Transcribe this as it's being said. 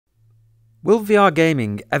Will VR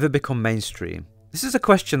gaming ever become mainstream? This is a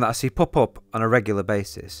question that I see pop up on a regular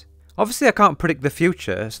basis. Obviously I can't predict the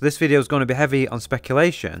future, so this video is going to be heavy on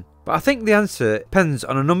speculation, but I think the answer depends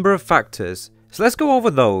on a number of factors. So let's go over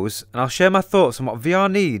those and I'll share my thoughts on what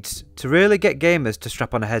VR needs to really get gamers to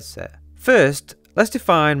strap on a headset. First, let's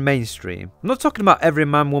define mainstream. I'm not talking about every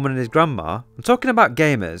man, woman and his grandma, I'm talking about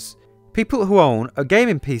gamers. People who own a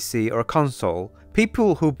gaming PC or a console,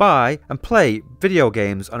 people who buy and play video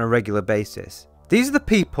games on a regular basis. These are the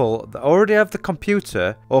people that already have the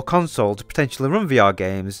computer or console to potentially run VR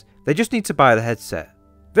games, they just need to buy the headset.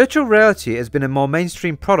 Virtual reality has been a more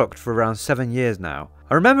mainstream product for around 7 years now.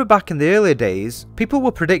 I remember back in the earlier days, people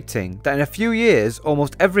were predicting that in a few years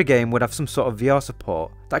almost every game would have some sort of VR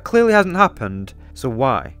support. That clearly hasn't happened, so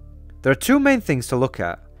why? There are two main things to look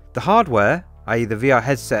at. The hardware, i.e. the VR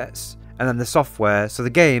headsets, and then the software, so the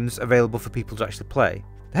games available for people to actually play.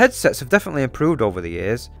 The headsets have definitely improved over the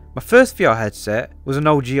years. My first VR headset was an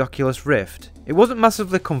OG Oculus Rift. It wasn't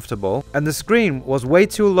massively comfortable and the screen was way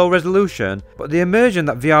too low resolution, but the immersion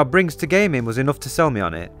that VR brings to gaming was enough to sell me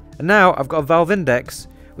on it. And now I've got a Valve Index,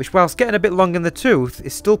 which whilst getting a bit long in the tooth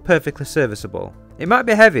is still perfectly serviceable. It might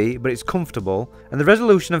be heavy, but it's comfortable, and the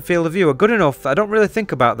resolution and field of view are good enough that I don't really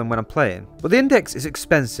think about them when I'm playing. But the Index is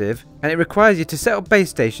expensive, and it requires you to set up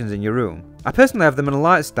base stations in your room. I personally have them in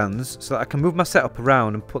light stands so that I can move my setup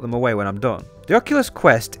around and put them away when I'm done. The Oculus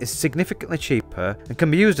Quest is significantly cheaper and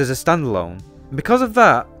can be used as a standalone, and because of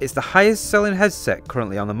that, it's the highest selling headset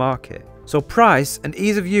currently on the market. So price and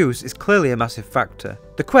ease of use is clearly a massive factor.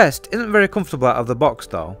 The Quest isn't very comfortable out of the box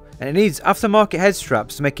though, and it needs aftermarket head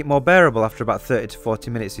straps to make it more bearable after about 30 to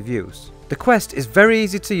 40 minutes of use. The Quest is very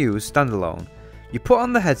easy to use standalone. You put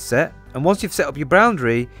on the headset, and once you've set up your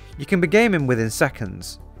boundary, you can be gaming within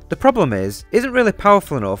seconds. The problem is, it isn't really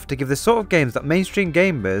powerful enough to give the sort of games that mainstream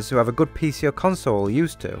gamers who have a good PC or console are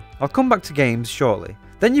used to. I'll come back to games shortly.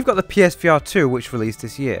 Then you've got the PSVR 2 which released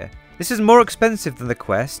this year. This is more expensive than the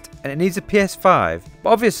Quest and it needs a PS5, but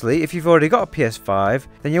obviously if you've already got a PS5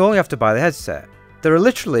 then you only have to buy the headset. There are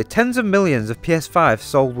literally tens of millions of PS5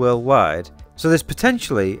 sold worldwide, so there's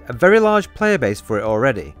potentially a very large player base for it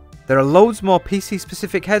already. There are loads more PC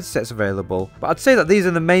specific headsets available, but I'd say that these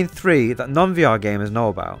are the main three that non-VR gamers know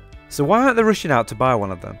about. So why aren't they rushing out to buy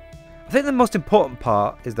one of them? I think the most important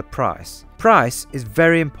part is the price. Price is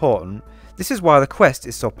very important. This is why the Quest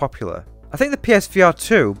is so popular. I think the PSVR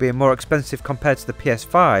 2 being more expensive compared to the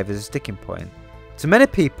PS5 is a sticking point. To many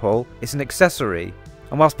people, it's an accessory,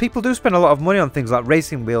 and whilst people do spend a lot of money on things like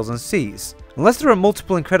racing wheels and seats, unless there are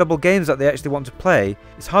multiple incredible games that they actually want to play,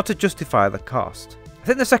 it's hard to justify the cost. I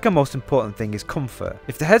think the second most important thing is comfort.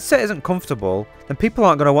 If the headset isn't comfortable, then people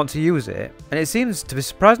aren't going to want to use it, and it seems to be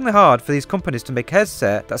surprisingly hard for these companies to make a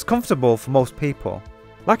headset that's comfortable for most people.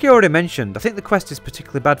 Like I already mentioned, I think the Quest is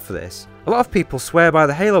particularly bad for this. A lot of people swear by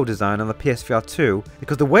the Halo design on the PSVR 2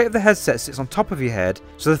 because the weight of the headset sits on top of your head,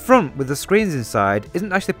 so the front with the screens inside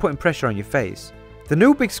isn't actually putting pressure on your face. The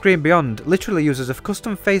new big screen Beyond literally uses a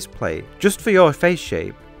custom faceplate just for your face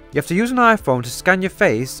shape. You have to use an iPhone to scan your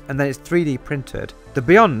face and then it's 3D printed. The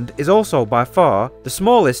Beyond is also by far the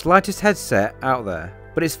smallest, lightest headset out there,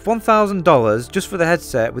 but it's $1,000 just for the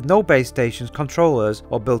headset with no base stations, controllers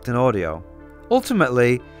or built-in audio.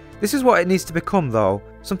 Ultimately, this is what it needs to become though,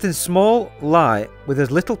 something small, light, with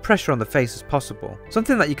as little pressure on the face as possible.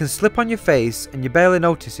 Something that you can slip on your face and you barely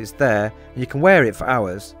notice it's there and you can wear it for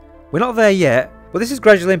hours. We're not there yet, but this is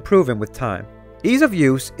gradually improving with time. Ease of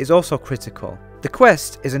use is also critical. The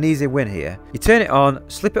Quest is an easy win here. You turn it on,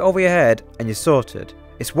 slip it over your head and you're sorted.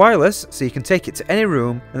 It's wireless so you can take it to any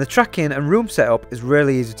room and the tracking and room setup is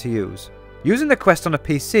really easy to use. Using the Quest on a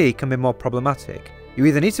PC can be more problematic. You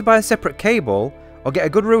either need to buy a separate cable or get a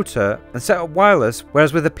good router and set up wireless,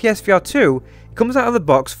 whereas with the PSVR 2 it comes out of the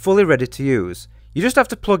box fully ready to use. You just have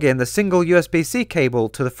to plug in the single USB-C cable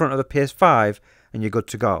to the front of the PS5 and you're good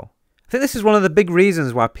to go. I think this is one of the big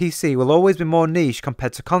reasons why PC will always be more niche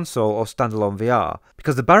compared to console or standalone VR,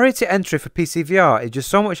 because the barrier to entry for PC VR is just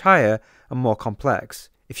so much higher and more complex.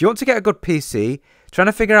 If you want to get a good PC, trying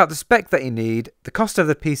to figure out the spec that you need, the cost of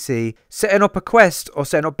the PC, setting up a Quest or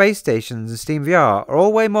setting up base stations and Steam VR are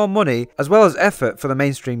all way more money as well as effort for the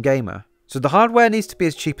mainstream gamer. So the hardware needs to be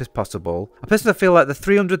as cheap as possible. I personally feel like the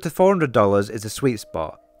 $300 to $400 is a sweet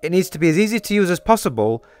spot. It needs to be as easy to use as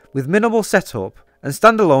possible with minimal setup, and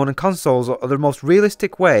standalone and consoles are the most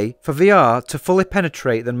realistic way for VR to fully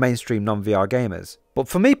penetrate than mainstream non-VR gamers. But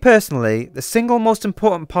for me personally, the single most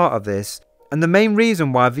important part of this, and the main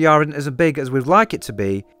reason why VR isn't as big as we'd like it to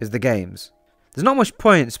be, is the games. There's not much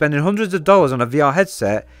point spending hundreds of dollars on a VR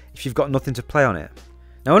headset if you've got nothing to play on it.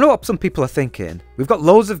 Now I know what some people are thinking, we've got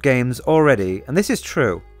loads of games already, and this is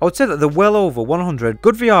true. I would say that there are well over 100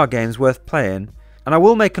 good VR games worth playing, and I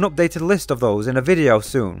will make an updated list of those in a video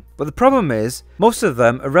soon. But the problem is, most of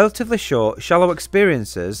them are relatively short, shallow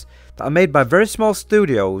experiences that are made by very small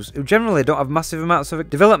studios who generally don't have massive amounts of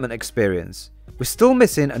development experience. We're still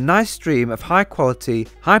missing a nice stream of high quality,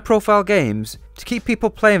 high profile games to keep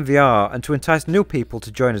people playing VR and to entice new people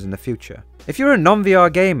to join us in the future. If you're a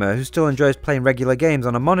non-VR gamer who still enjoys playing regular games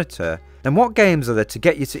on a monitor, then what games are there to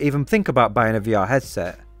get you to even think about buying a VR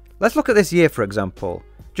headset? Let's look at this year for example.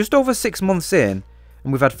 Just over 6 months in,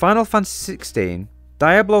 and we've had Final Fantasy XVI,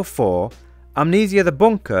 Diablo 4, Amnesia the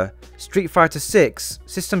Bunker, Street Fighter 6,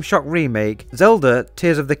 System Shock Remake, Zelda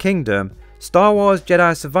Tears of the Kingdom, Star Wars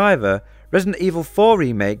Jedi Survivor, Resident Evil 4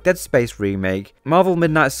 Remake, Dead Space Remake, Marvel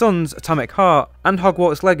Midnight Suns, Atomic Heart, and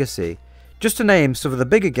Hogwarts Legacy. Just to name some of the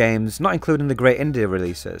bigger games, not including the great indie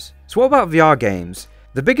releases. So what about VR games?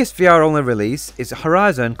 The biggest VR only release is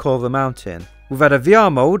Horizon Call of the Mountain. We've had a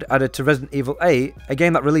VR mode added to Resident Evil 8, a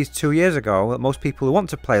game that released 2 years ago that most people who want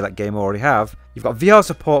to play that game already have. You've got VR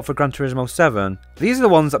support for Gran Turismo 7. These are the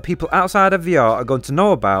ones that people outside of VR are going to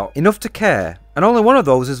know about enough to care, and only one of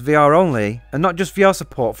those is VR only, and not just VR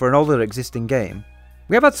support for an older existing game.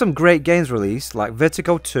 We have had some great games released like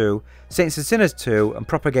Vertigo 2, Saints and Sinners 2 and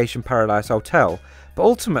Propagation Paradise Hotel, but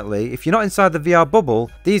ultimately if you're not inside the VR bubble,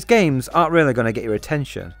 these games aren't really going to get your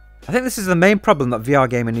attention. I think this is the main problem that VR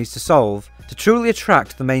gaming needs to solve to truly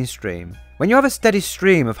attract the mainstream. When you have a steady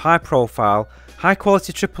stream of high profile, high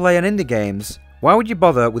quality AAA and indie games, why would you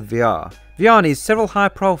bother with VR? VR needs several high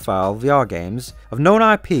profile VR games of known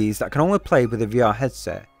IPs that can only play with a VR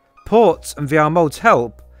headset. Ports and VR modes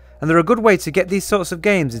help, and they're a good way to get these sorts of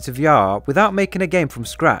games into VR without making a game from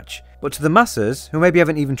scratch. But to the masses, who maybe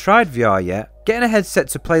haven't even tried VR yet, getting a headset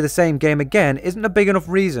to play the same game again isn't a big enough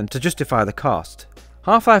reason to justify the cost.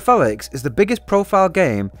 Half-Life Alyx is the biggest profile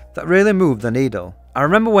game that really moved the needle. I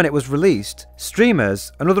remember when it was released,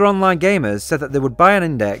 streamers and other online gamers said that they would buy an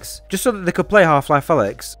index just so that they could play Half-Life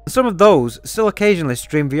Alyx, and some of those still occasionally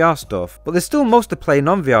stream VR stuff, but they still mostly play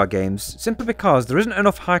non-VR games simply because there isn't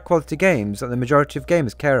enough high quality games that the majority of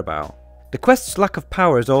gamers care about. The Quest's lack of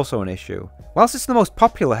power is also an issue. Whilst it's the most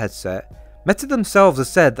popular headset, Meta themselves have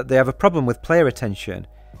said that they have a problem with player retention.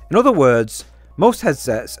 In other words, most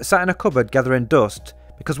headsets are sat in a cupboard gathering dust,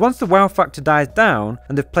 because once the wow factor dies down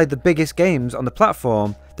and they've played the biggest games on the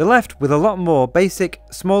platform, they're left with a lot more basic,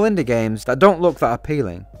 small indie games that don't look that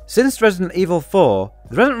appealing. Since Resident Evil 4,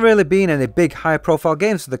 there hasn't really been any big high profile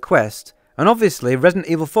games for the Quest, and obviously Resident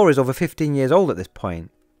Evil 4 is over 15 years old at this point.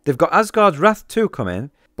 They've got Asgard's Wrath 2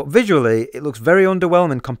 coming, but visually it looks very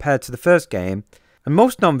underwhelming compared to the first game, and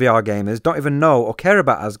most non-VR gamers don't even know or care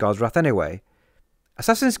about Asgard's Wrath anyway.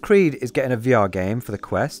 Assassin's Creed is getting a VR game for the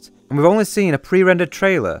Quest, and we've only seen a pre-rendered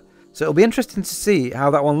trailer, so it'll be interesting to see how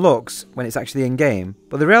that one looks when it's actually in game.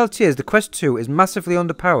 But the reality is the Quest 2 is massively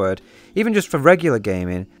underpowered, even just for regular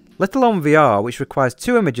gaming, let alone VR, which requires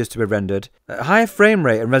 2 images to be rendered at a higher frame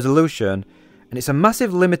rate and resolution, and it's a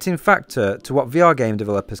massive limiting factor to what VR game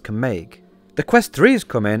developers can make. The Quest 3 is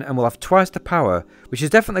coming and will have twice the power, which is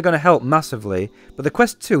definitely going to help massively, but the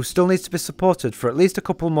Quest 2 still needs to be supported for at least a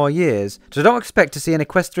couple more years, so don't expect to see any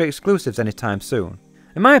Quest 3 exclusives anytime soon.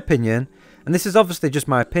 In my opinion, and this is obviously just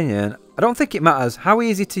my opinion, I don't think it matters how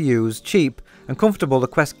easy to use, cheap and comfortable the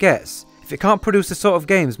Quest gets, if it can't produce the sort of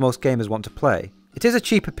games most gamers want to play. It is a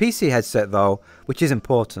cheaper PC headset though, which is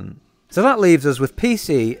important. So that leaves us with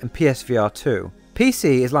PC and PSVR 2.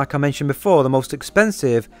 PC is, like I mentioned before, the most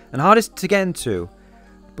expensive and hardest to get into,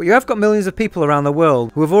 but you have got millions of people around the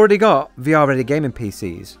world who have already got VR ready gaming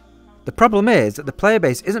PCs. The problem is that the player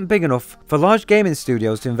base isn't big enough for large gaming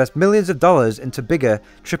studios to invest millions of dollars into bigger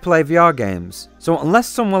AAA VR games, so unless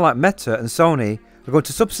someone like Meta and Sony are going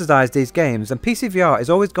to subsidise these games, then PC VR is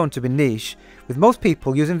always going to be niche, with most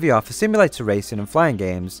people using VR for simulator racing and flying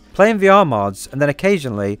games, playing VR mods and then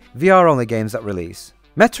occasionally VR only games that release.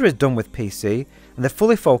 Meta is done with PC and they're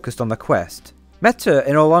fully focused on the Quest. Meta,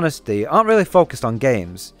 in all honesty, aren't really focused on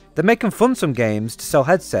games. They're making fun some games to sell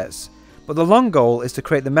headsets, but the long goal is to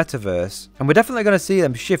create the metaverse, and we're definitely going to see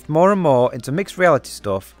them shift more and more into mixed reality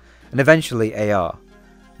stuff and eventually AR.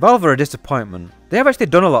 Valve are a disappointment. They have actually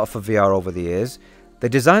done a lot for VR over the years. They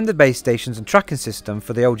designed the base stations and tracking system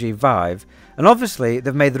for the OG Vive, and obviously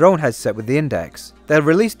they've made their own headset with the Index. They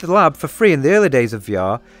released the lab for free in the early days of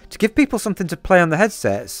VR to give people something to play on the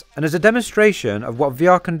headsets and as a demonstration of what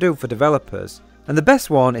VR can do for developers. And the best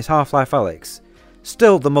one is Half-Life Alyx.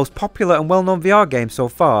 Still the most popular and well-known VR game so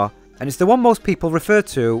far, and it's the one most people refer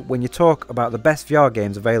to when you talk about the best VR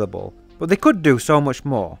games available. But they could do so much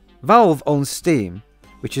more. Valve owns Steam,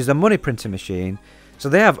 which is a money printing machine, so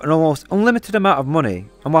they have an almost unlimited amount of money,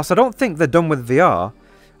 and whilst I don't think they're done with VR,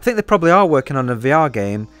 I think they probably are working on a VR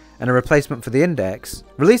game and a replacement for the Index.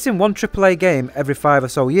 Releasing one AAA game every 5 or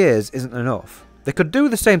so years isn't enough. They could do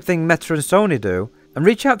the same thing Meta and Sony do, and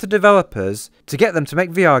reach out to developers to get them to make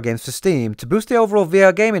VR games for Steam to boost the overall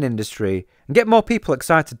VR gaming industry and get more people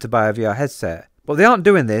excited to buy a VR headset. But they aren't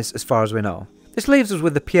doing this as far as we know. This leaves us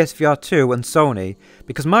with the PSVR 2 and Sony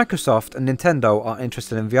because Microsoft and Nintendo aren't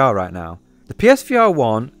interested in VR right now. The PSVR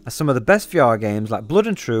 1 has some of the best VR games like Blood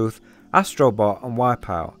and Truth, Astrobot and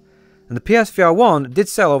Wipeout, and the PSVR 1 did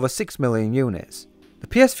sell over 6 million units. The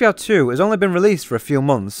PSVR 2 has only been released for a few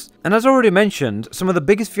months, and as already mentioned, some of the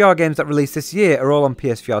biggest VR games that released this year are all on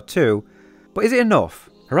PSVR 2, but is it enough?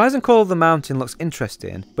 Horizon Call of the Mountain looks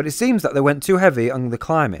interesting, but it seems that they went too heavy on the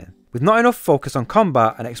climbing, with not enough focus on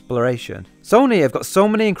combat and exploration. Sony have got so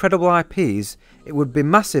many incredible IPs, it would be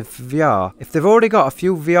massive for VR if they've already got a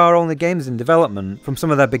few VR only games in development from some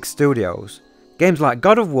of their big studios. Games like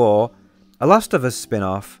God of War, a Last of Us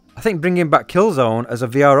spin-off. I think bringing back Killzone as a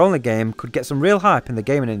VR only game could get some real hype in the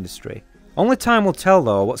gaming industry. Only time will tell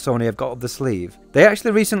though what Sony have got up the sleeve. They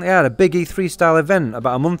actually recently had a big E3 style event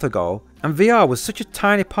about a month ago, and VR was such a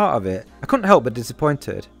tiny part of it, I couldn't help but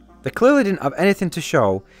disappointed. They clearly didn't have anything to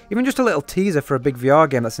show, even just a little teaser for a big VR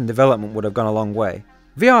game that's in development would have gone a long way.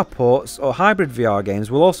 VR ports or hybrid VR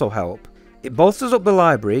games will also help. It bolsters up the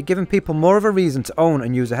library, giving people more of a reason to own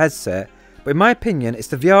and use a headset, but in my opinion it's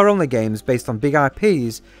the VR only games based on big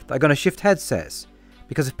IPs that are going to shift headsets.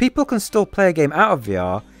 Because if people can still play a game out of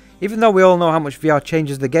VR, even though we all know how much VR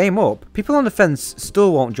changes the game up, people on the fence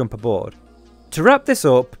still won't jump aboard. To wrap this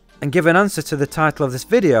up and give an answer to the title of this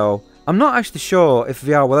video, I'm not actually sure if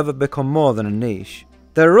VR will ever become more than a niche.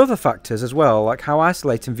 There are other factors as well, like how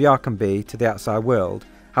isolating VR can be to the outside world,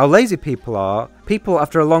 how lazy people are. People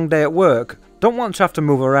after a long day at work don't want to have to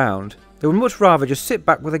move around. They would much rather just sit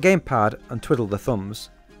back with a gamepad and twiddle their thumbs.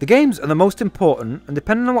 The games are the most important, and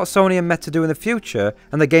depending on what Sony and Meta do in the future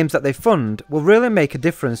and the games that they fund will really make a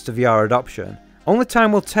difference to VR adoption. Only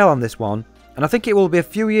time will tell on this one, and I think it will be a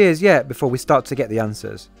few years yet before we start to get the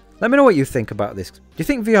answers. Let me know what you think about this. Do you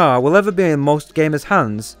think VR will ever be in most gamers'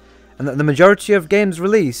 hands, and that the majority of games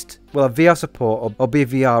released will have VR support or be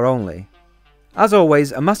VR only? As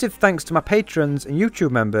always, a massive thanks to my patrons and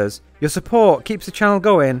YouTube members. Your support keeps the channel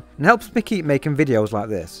going and helps me keep making videos like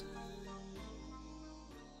this.